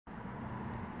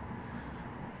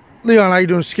Leon, how you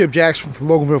doing? Skip Jackson from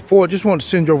Loganville Ford. Just wanted to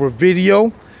send you over a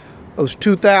video of this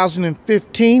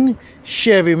 2015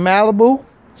 Chevy Malibu.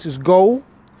 This is gold.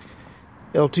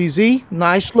 LTZ.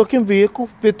 Nice looking vehicle.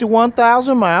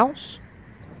 51,000 miles.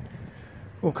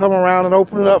 We'll come around and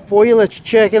open it up for you. Let you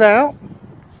check it out.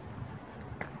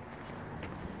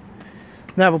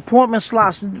 Now, I have appointment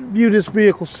slots to view this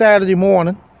vehicle Saturday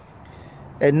morning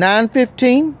at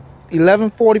 9:15,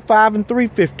 11:45, and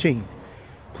 3:15.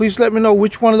 Please let me know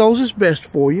which one of those is best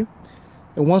for you.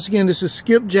 And once again, this is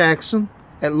Skip Jackson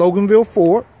at Loganville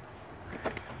Ford.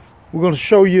 We're going to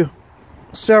show you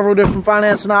several different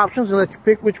financing options and let you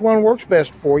pick which one works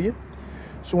best for you.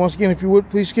 So once again, if you would,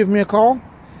 please give me a call.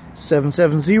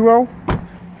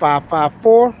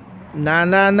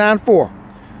 770-554-9994.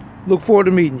 Look forward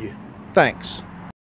to meeting you. Thanks.